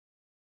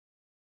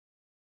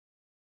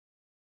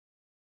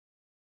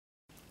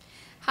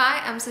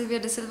Hi, I'm Sylvia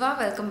D'Silva.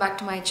 Welcome back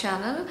to my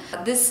channel.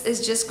 This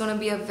is just going to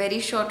be a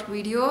very short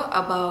video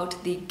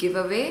about the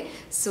giveaway.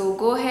 So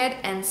go ahead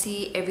and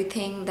see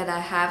everything that I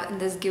have in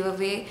this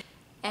giveaway.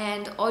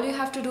 And all you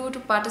have to do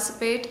to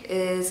participate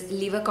is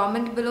leave a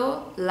comment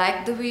below,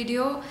 like the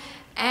video,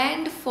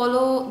 and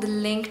follow the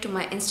link to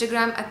my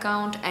Instagram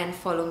account and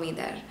follow me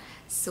there.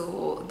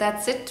 So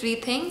that's it, 3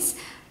 things.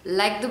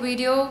 Like the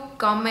video,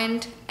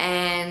 comment,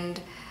 and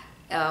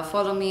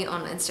follow me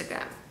on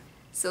Instagram.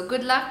 So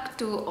good luck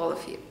to all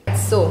of you.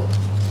 So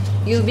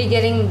you'll be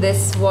getting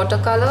this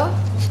watercolor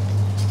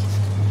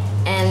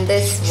and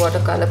this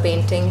watercolor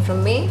painting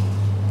from me.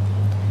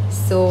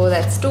 So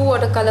that's 2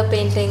 watercolor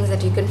paintings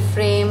that you can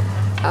frame.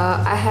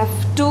 I have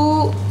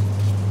 2,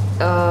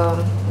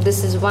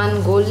 this is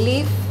 1 gold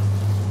leaf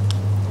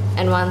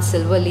and 1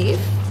 silver leaf.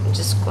 I'm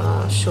just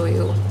gonna show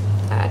you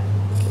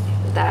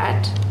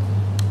that.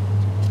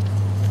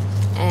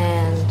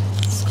 And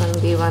it's gonna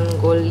be 1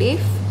 gold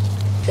leaf.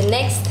 The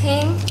next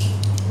thing,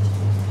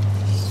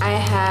 I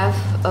have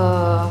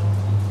a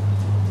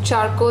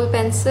charcoal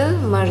pencil,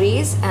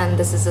 Marie's, and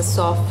this is a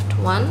soft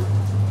one.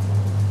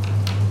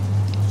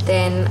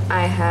 Then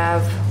I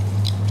have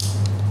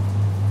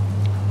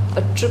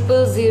a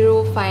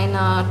 000 fine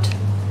art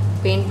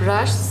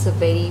paintbrush. It's a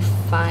very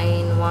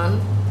fine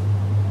one.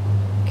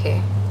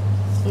 Okay.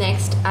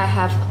 Next I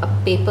have a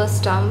paper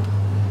stump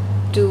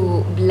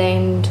to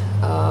blend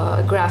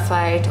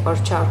graphite or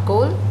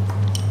charcoal.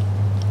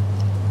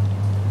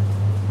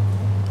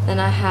 Then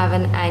I have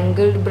an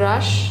angled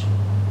brush,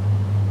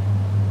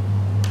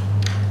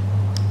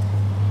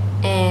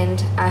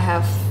 and I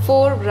have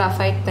 4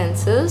 graphite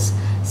pencils.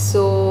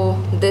 So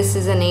this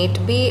is an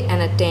 8B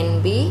and a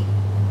 10B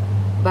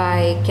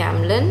by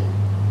Camlin.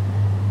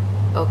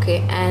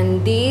 Okay,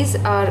 and these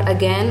are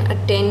again a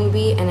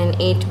 10B and an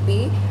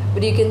 8B,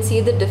 but you can see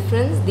the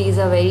difference. These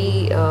are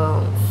very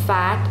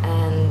fat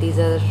and these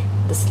are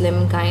the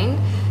slim kind,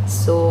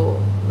 so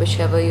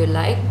whichever you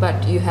like,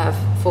 but you have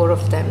 4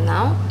 of them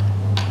now.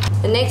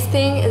 The next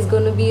thing is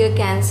going to be a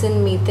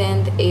Canson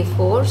Methanth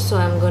A4. So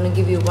I'm going to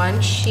give you 1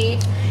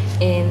 sheet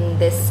in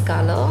this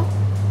color.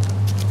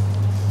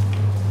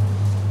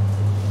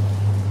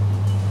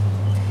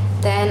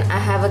 Then I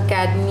have a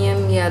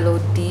Cadmium Yellow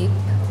Deep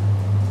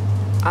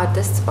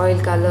Artist's Oil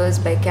Colors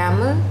by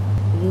Camel.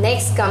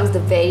 Next comes the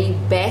very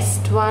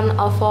best one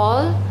of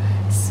all.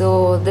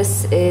 So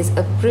this is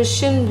a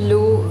Prussian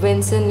Blue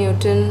Winsor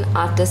Newton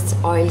Artist's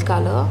Oil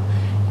Color,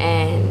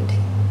 and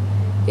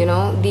you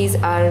know, these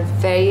are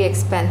very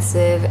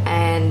expensive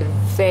and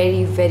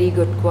very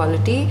good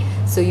quality,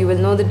 so you will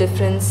know the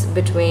difference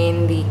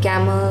between the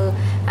Camel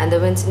and the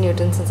Winsor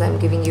Newton since I'm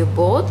giving you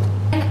both.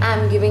 And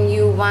I'm giving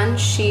you 1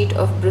 sheet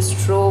of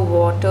Bristol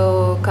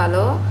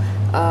watercolor,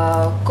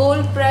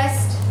 cold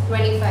pressed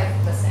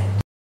 25%.